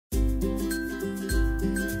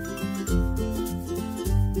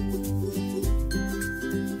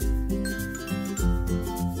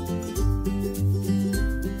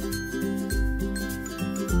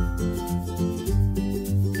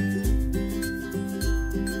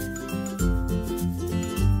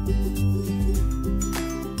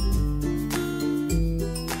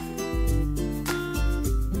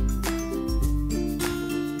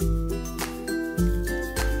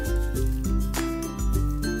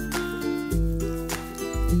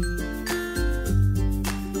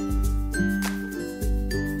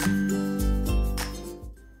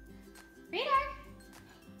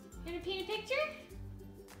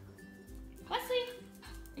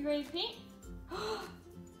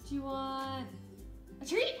Do you want a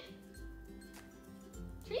treat?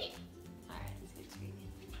 Treat? All right, let's get a treat.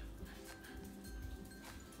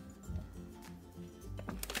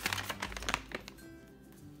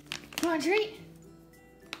 You want a treat?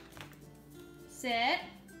 Sit.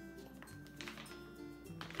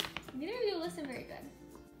 Neither of you listen very good.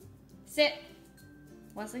 Sit.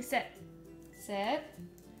 Wesley, sit. Sit.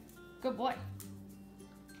 Good boy.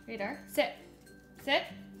 Radar, sit. Sit.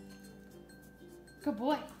 Good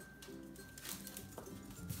boy.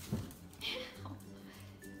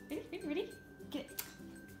 Ready? Ready? Get it.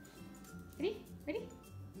 Ready? Ready?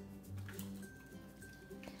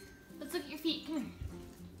 Let's look at your feet. Come here.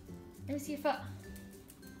 Let me see your foot.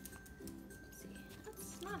 Let's see.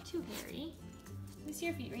 That's not too hairy. Let me see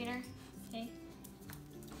your feet, Raider. Hey.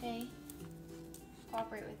 Hey.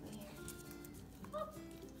 Cooperate with me here. Oh,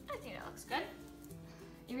 I think that looks good.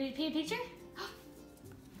 You ready to paint a picture?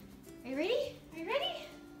 Are you ready? Are you ready?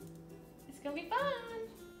 It's gonna be fun.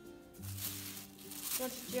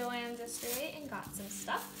 Went to Joann's yesterday and got some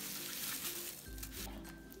stuff.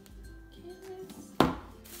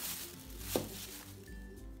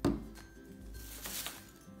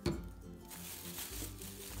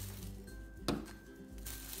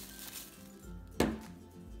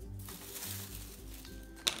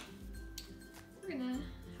 We're gonna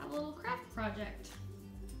have a little craft project.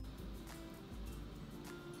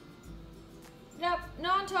 Yep,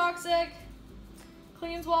 non-toxic.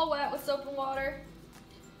 Cleans while wet with soap and water.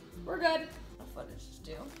 We're good. The footage is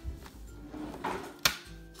due.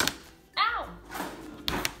 Ow!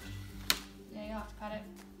 Yeah, you have to cut it.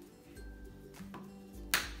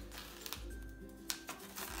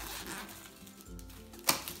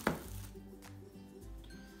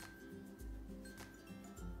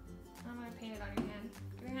 I'm gonna paint it on your hand.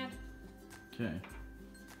 Give me your hand. Okay.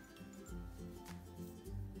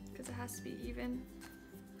 Because it has to be even.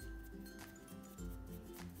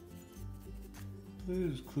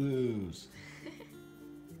 Blue's Clues.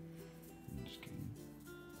 I'm just kidding.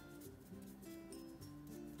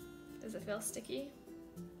 Does it feel sticky?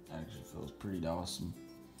 Actually feels pretty awesome.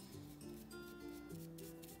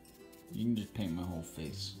 You can just paint my whole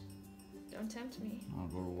face. Don't tempt me. I'll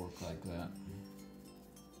go to work like that.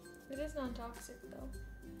 It is non-toxic though.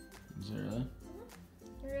 Is it really?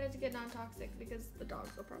 You're gonna have to get non-toxic because the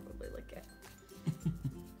dogs will probably lick it.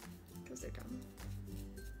 Because they're dumb.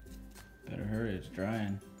 Better hurry, it's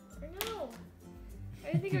drying. I know. I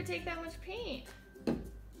didn't think it would take that much paint.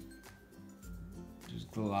 Just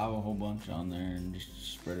glob a whole bunch on there and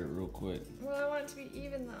just spread it real quick. Well, I want it to be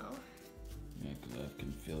even though. Yeah, because I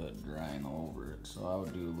can feel it drying all over it. So I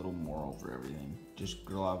would do a little more over everything. Just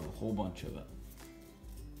glob a whole bunch of it.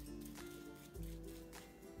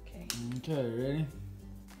 Okay. Okay, ready?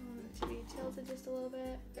 I want it to be tilted just a little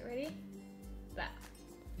bit. Get ready? That.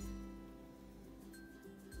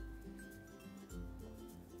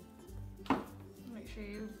 Make sure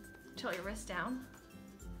you tilt your wrist down.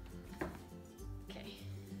 Okay.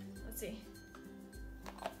 Let's see.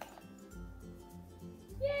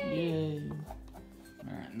 Yay! Yay!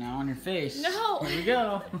 Alright, now on your face. No! Here we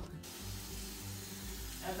go.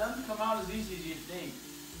 That doesn't come out as easy as you think.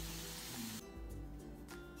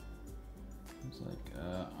 It's like,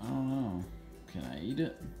 I don't know. Can I eat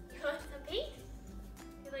it? You want some piece?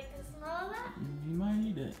 You like the smell of that? He might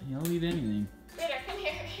eat it. He'll eat anything. Raider, come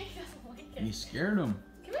here. He doesn't like it. You scared him.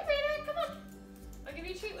 Come here, Raider. Come on. I'll give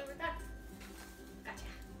you a treat when we're done. Gotcha.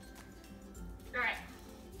 All right.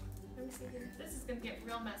 Let me see here. This is gonna get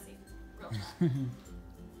real messy. Real fast.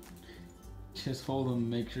 Just hold him.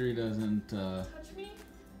 Make sure he doesn't Touch me.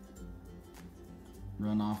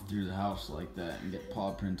 run off through the house like that and get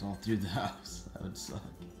paw prints all through the house. That would suck.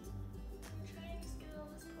 I'm trying to get on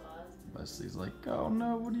his paws. Wesley's like, oh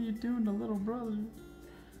no, what are you doing to little brother?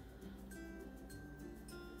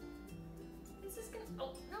 This is gonna.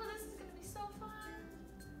 Oh no, this is gonna be so fun.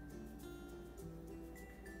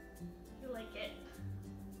 You like it?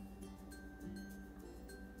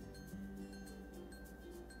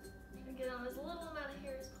 Try to get on as little amount of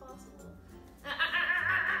hair as possible.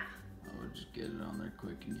 I would just get it on there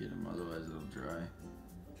quick and get him, otherwise it'll dry.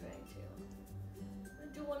 I'm trying to. I'm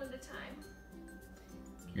gonna do one at a time.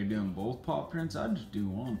 You're doing both paw prints? I'd just do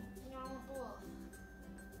one. No, I want both.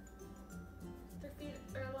 Their feet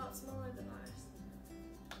are a lot smaller than ours.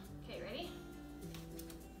 Okay, ready?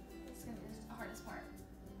 This is gonna be the hardest part.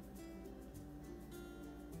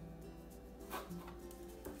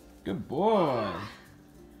 Good boy.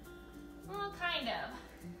 Well, kind of.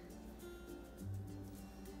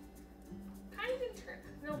 Kind of in turn.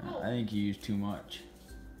 No, I both. think you used too much.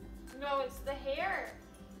 No, it's the hair.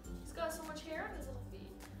 He's got so much hair on his little feet.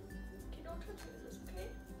 Okay, don't do this, okay?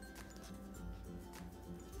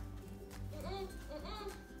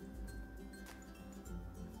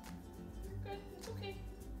 Good, it's okay.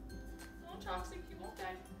 No toxic, you won't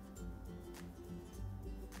die.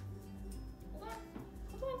 Hold on,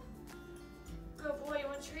 hold on. Good boy, you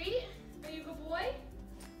want a treat? Are you a good boy?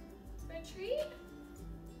 Want a treat?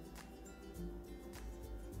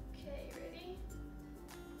 Okay, ready?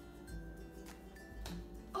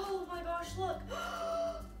 Oh my gosh, look.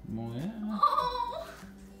 Oh, yeah. Oh,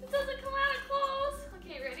 it doesn't come out of clothes.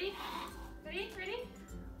 Okay, ready? Ready? Ready?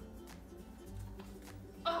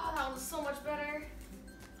 Oh, that one's so much better.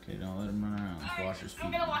 Okay, don't let him run around. All right, Wash his feet.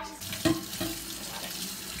 I'm gonna wash his feet.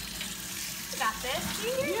 I got this.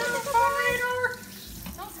 See, Yeah, look at the door.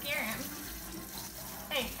 Don't scare him.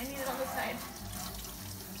 Hey, I need it on this side.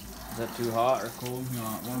 Is that too hot or cold? You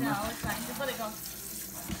want warmer? No, it's fine. Just let it go.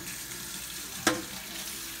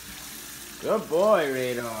 Good boy,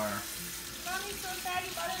 Radar. Mommy's so sad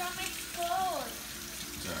you got it on my clothes.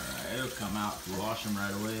 It's alright. It'll come out if you wash them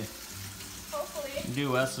right away. Hopefully.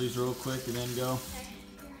 Do Wesley's real quick and then go. Okay,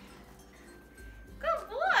 here. Good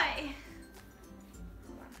boy.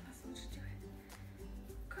 Hold on, that's what you do it.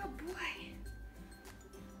 Good boy.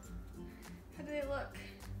 How do they look?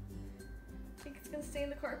 Think it's gonna stay in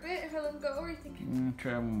the carpet if I let them go, or you think?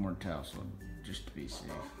 Try one more towel, so just to be safe.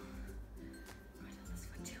 Oh, this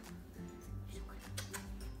one too.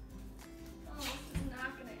 Oh, this is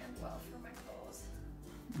not gonna end well for my clothes.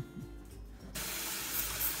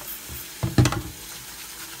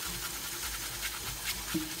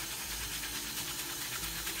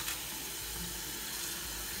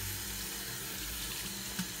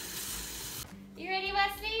 You ready,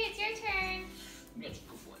 Wesley? It's your turn. Yes,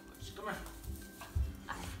 good boy. Come here.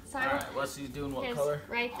 Sorry. Alright, Wesley's doing what His color?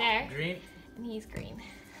 right there. Green? And he's green.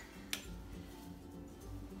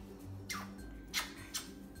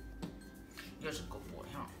 You're a good boy,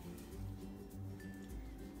 huh?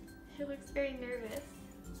 He looks very nervous.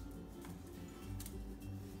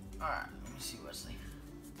 Alright, let me see Wesley.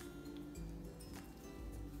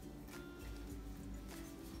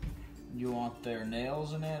 You want their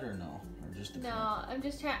nails in it or no? Or just the No,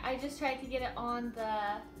 print? I just tried to get it on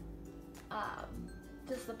the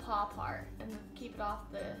just the paw part and keep it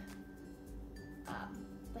off the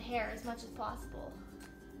hair as much as possible.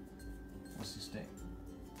 What's the stick?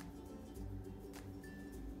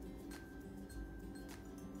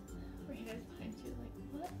 Rita's behind you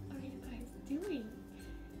like, what are you guys doing?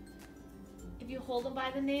 If you hold them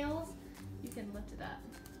by the nails, you can lift it up.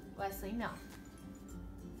 Wesley, no.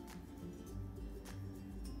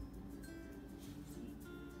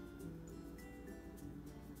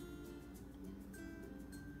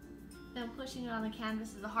 Then pushing it on the canvas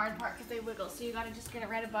is the hard part because they wiggle. So you gotta just get it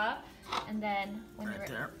right above, and then when Right you're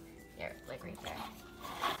there. here, like right there.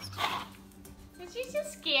 Is she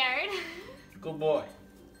just scared? Good boy.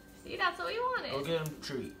 See, that's what we wanted. Go get him a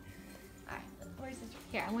treat. All right, where's the treat?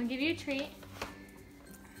 Here, I'm gonna give you a treat.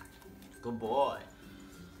 Good boy.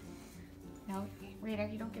 No, Raider,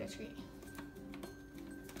 you don't get a treat.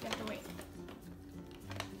 You have to wait.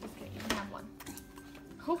 Just kidding, you can have one.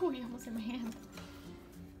 Oh, you almost hit my hand.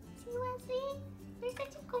 See, Wesley? You're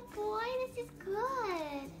such a good boy. This is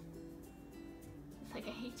good. It's like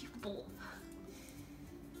I hate you both.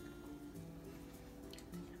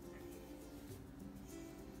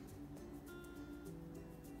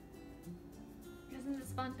 Isn't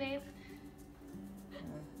this fun, babe?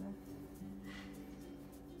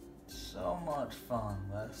 So much fun,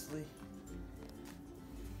 Wesley.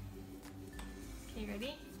 Okay,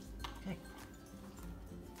 ready? Okay.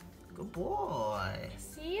 Good boy.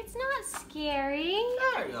 See, it's not scary.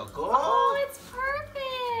 There you go. Oh, it's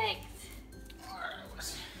perfect. Alright,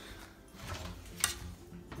 Wesley.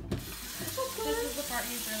 This is the part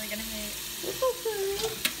he's really gonna hate. It's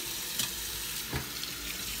okay.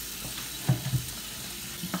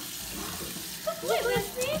 Wait,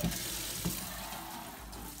 Wesley.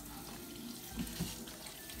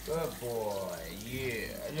 Good boy.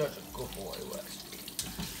 Yeah, you're a good boy, Wesley.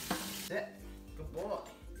 Sit. Good boy.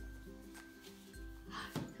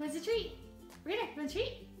 What's a treat? Rita, you want a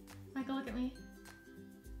treat? Michael, look at me.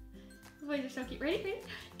 The boys are so cute. Ready? Ready?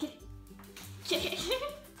 Get it. Get it.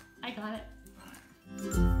 I got it.